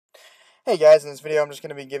Hey guys, in this video I'm just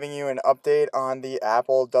going to be giving you an update on the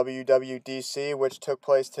Apple WWDC, which took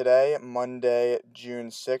place today, Monday,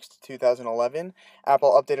 June 6th, 2011.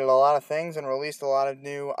 Apple updated a lot of things and released a lot of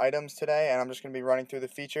new items today, and I'm just going to be running through the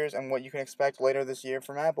features and what you can expect later this year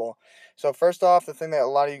from Apple. So first off, the thing that a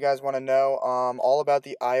lot of you guys want to know, all about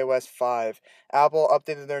the iOS 5. Apple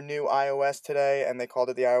updated their new iOS today, and they called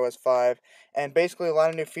it the iOS 5, and basically a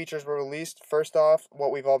lot of new features were released. First off,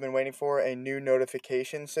 what we've all been waiting for, a new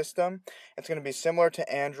notification system. It's going to be similar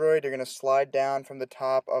to Android. You're going to slide down from the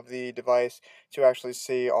top of the device to actually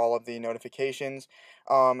see all of the notifications.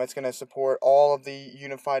 It's going to support all of the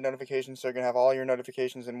unified notifications, so you're going to have all your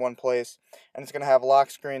notifications in one place. And it's going to have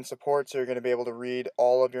lock screen support, so you're going to be able to read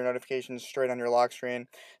all of your notifications straight on your lock screen.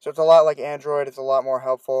 So it's a lot like Android. It's a lot more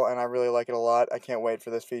helpful, and I really like it a lot. I can't wait for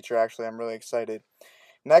this feature, actually. I'm really excited.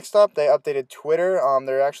 Next up, they updated Twitter.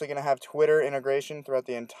 They're actually going to have Twitter integration throughout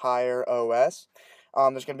the entire OS.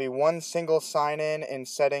 There's going to be one single sign-in in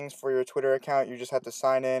settings for your Twitter account. You just have to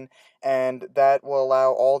sign in, and that will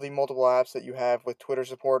allow all the multiple apps that you have with Twitter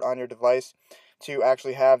support on your device to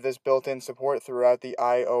actually have this built-in support throughout the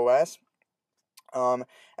iOS.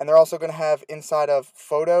 And they're also going to have inside of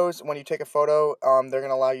photos, when you take a photo, they're going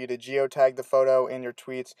to allow you to geotag the photo in your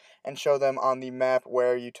tweets and show them on the map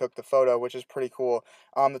where you took the photo, which is pretty cool.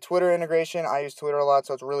 The Twitter integration, I use Twitter a lot,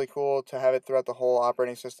 so it's really cool to have it throughout the whole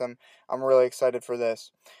operating system. I'm really excited for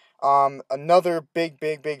this. Another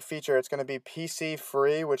big feature, it's going to be PC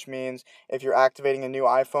free, which means if you're activating a new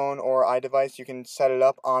iPhone or iDevice, you can set it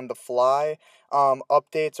up on the fly.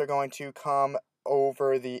 Updates are going to come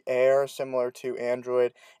over the air, similar to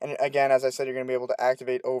Android. And again, as I said, you're going to be able to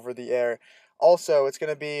activate over the air. Also, it's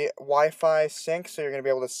going to be Wi-Fi sync, so you're going to be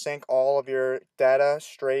able to sync all of your data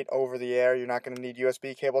straight over the air. You're not going to need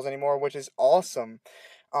USB cables anymore, which is awesome.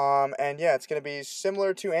 And yeah, it's going to be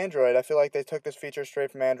similar to Android. I feel like they took this feature straight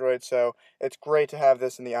from Android, so it's great to have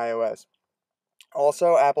this in the iOS.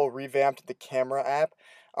 Also, Apple revamped the camera app.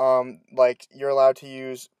 Like you're allowed to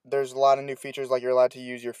use, there's a lot of new features, like you're allowed to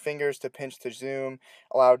use your fingers to pinch to zoom,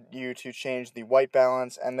 allowed you to change the white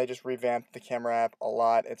balance, and they just revamped the camera app a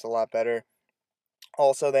lot. It's a lot better.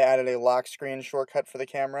 Also, they added a lock screen shortcut for the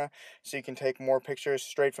camera, so you can take more pictures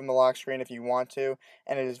straight from the lock screen if you want to,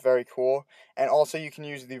 and it is very cool. And also, you can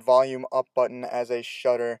use the volume up button as a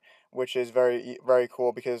shutter, which is very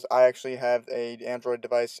cool because I actually have a Android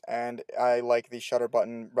device and I like the shutter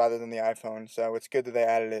button rather than the iPhone, so it's good that they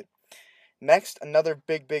added it. Next, another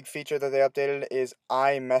big feature that they updated is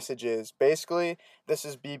iMessages. Basically, this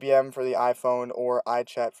is BBM for the iPhone or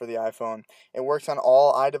iChat for the iPhone. It works on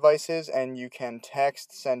all iDevices, and you can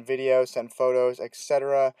text, send video, send photos,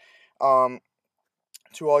 etc. Um,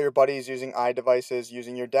 to all your buddies using iDevices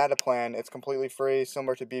using your data plan. It's completely free,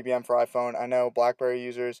 similar to BBM for iPhone. I know BlackBerry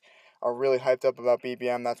users are really hyped up about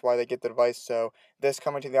BBM. That's why they get the device. So this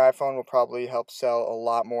coming to the iPhone will probably help sell a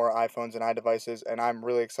lot more iPhones and iDevices, and I'm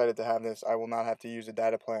really excited to have this. I will not have to use a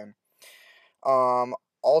data plan. Um,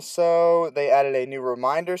 Also, they added a new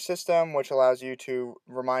reminder system, which allows you to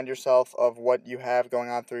remind yourself of what you have going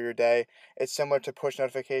on through your day. It's similar to push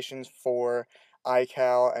notifications for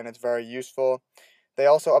iCal, and it's very useful. They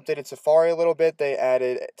also updated Safari a little bit. They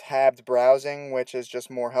added tabbed browsing, which is just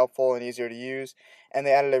more helpful and easier to use. And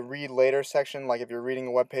they added a read later section, like if you're reading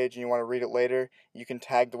a web page and you want to read it later, you can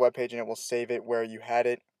tag the web page and it will save it where you had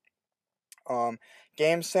it. Um,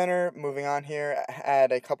 Game Center, moving on here,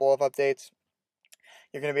 had a couple of updates.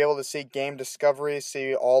 You're going to be able to see game discovery,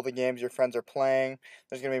 see all the games your friends are playing.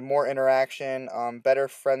 There's going to be more interaction, better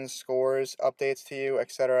friends scores, updates to you,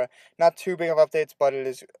 etc. Not too big of updates, but it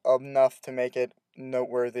is enough to make it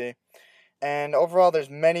noteworthy. And overall, there's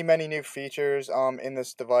many new features in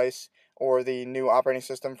this device or the new operating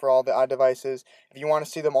system for all the iDevices. If you want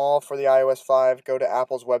to see them all for the iOS 5, go to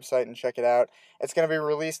Apple's website and check it out. It's going to be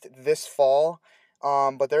released this fall,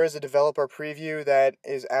 but there is a developer preview that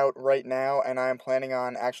is out right now, and I am planning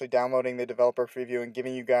on actually downloading the developer preview and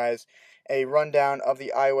giving you guys a rundown of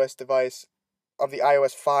the iOS device, of the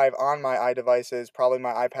iOS 5 on my iDevices, probably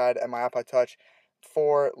my iPad and my iPod Touch,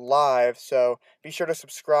 for live. So be sure to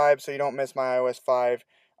subscribe so you don't miss my iOS 5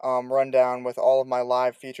 rundown with all of my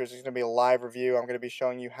live features. It's going to be a live review. I'm going to be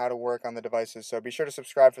showing you how to work on the devices. So be sure to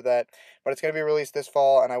subscribe for that. But it's going to be released this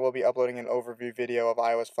fall, and I will be uploading an overview video of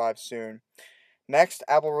iOS 5 soon. Next,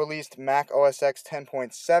 Apple released Mac OSX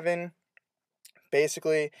 10.7.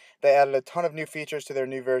 Basically, they added a ton of new features to their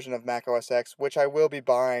new version of Mac OS X, which I will be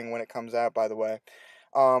buying when it comes out, by the way.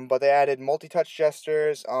 But they added multi-touch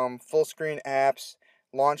gestures, full screen apps,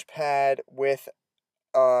 Launchpad with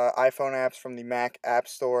iPhone apps from the Mac App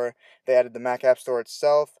Store. They added the Mac App Store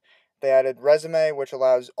itself. They added Resume, which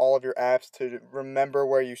allows all of your apps to remember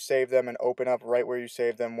where you save them and open up right where you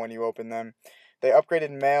save them when you open them. They upgraded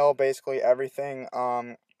Mail, basically everything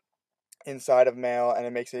inside of Mail, and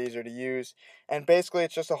it makes it easier to use. And basically,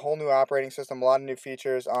 it's just a whole new operating system, a lot of new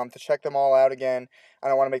features. To check them all out again, I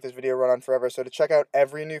don't want to make this video run on forever. So to check out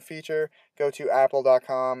every new feature, go to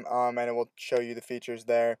apple.com, and it will show you the features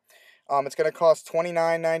there. It's going to cost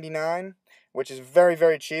 $29.99, which is very,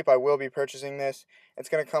 very cheap. I will be purchasing this. It's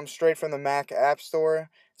going to come straight from the Mac App Store.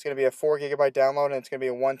 It's going to be a 4 GB download, and it's going to be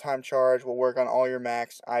a one-time charge. Will work on all your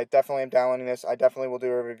Macs. I definitely am downloading this. I definitely will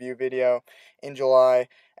do a review video in July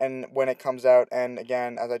and when it comes out. And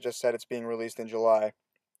again, as I just said, it's being released in July.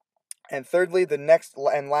 And thirdly, the next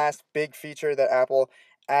and last big feature that Apple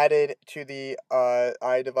added to the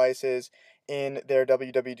iDevices in their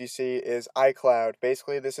WWDC is iCloud.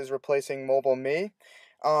 Basically, this is replacing Mobile Me.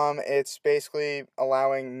 It's basically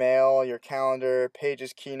allowing Mail, your calendar,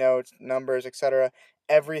 Pages, Keynotes, Numbers, etc.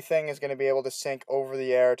 Everything is going to be able to sync over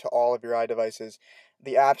the air to all of your iDevices.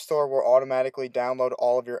 The App Store will automatically download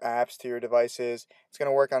all of your apps to your devices. It's going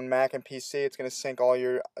to work on Mac and PC. It's going to sync all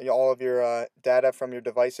of your data from your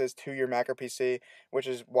devices to your Mac or PC, which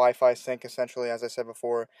is Wi-Fi sync essentially, as I said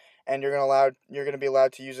before. And you're going to be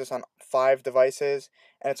allowed to use this on 5 devices,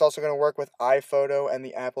 and it's also going to work with iPhoto and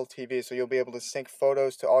the Apple TV. So you'll be able to sync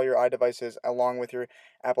photos to all your iDevices along with your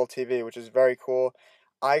Apple TV, which is very cool.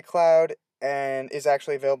 iCloud and is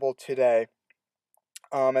actually available today.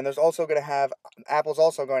 And Apple's also going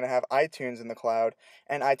to have iTunes in the cloud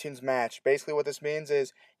and iTunes Match. Basically, what this means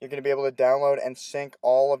is you're going to be able to download and sync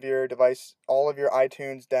all of your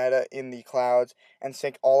iTunes data in the clouds, and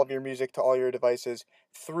sync all of your music to all your devices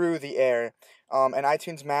through the air. And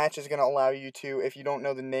iTunes Match is going to allow you to, if you don't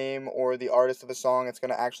know the name or the artist of a song, it's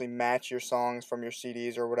going to actually match your songs from your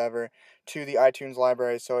CDs or whatever to the iTunes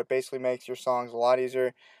library. So it basically makes your songs a lot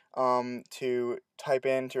easier to type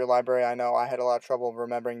into your library. I know I had a lot of trouble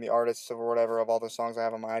remembering the artists or whatever of all the songs I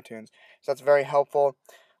have on my iTunes. So that's very helpful.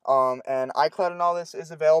 And iCloud and all this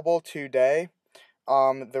is available today.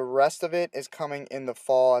 The rest of it is coming in the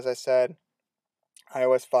fall, as I said.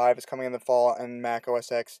 iOS 5 is coming in the fall, and Mac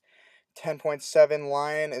OSX 10.7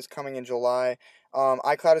 Lion is coming in July.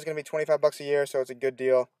 iCloud is going to be $25 a year, so it's a good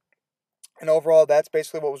deal. And overall, that's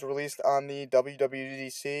basically what was released on the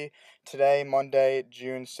WWDC today, Monday,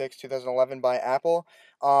 June 6, 2011, by Apple.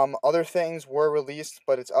 Other things were released,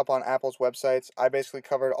 but it's up on Apple's websites. I basically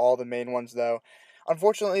covered all the main ones, though.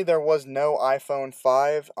 Unfortunately, there was no iPhone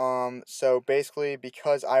 5, so basically,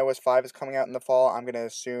 because iOS 5 is coming out in the fall, I'm going to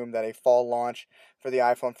assume that a fall launch for the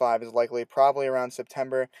iPhone 5 is likely probably around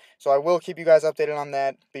September. So I will keep you guys updated on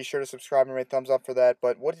that. Be sure to subscribe and rate thumbs up for that.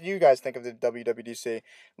 But what did you guys think of the WWDC?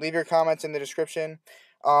 Leave your comments in the description.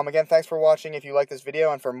 Again, thanks for watching. If you like this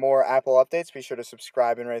video and for more Apple updates, be sure to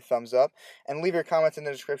subscribe and rate thumbs up. And leave your comments in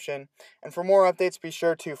the description. And for more updates, be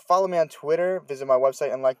sure to follow me on Twitter, visit my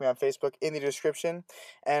website, and like me on Facebook in the description.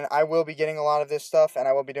 And I will be getting a lot of this stuff, and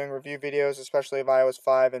I will be doing review videos, especially of iOS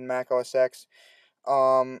 5 and Mac OS X,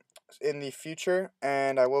 in the future.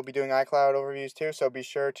 And I will be doing iCloud overviews too, so be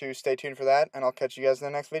sure to stay tuned for that. And I'll catch you guys in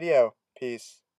the next video. Peace.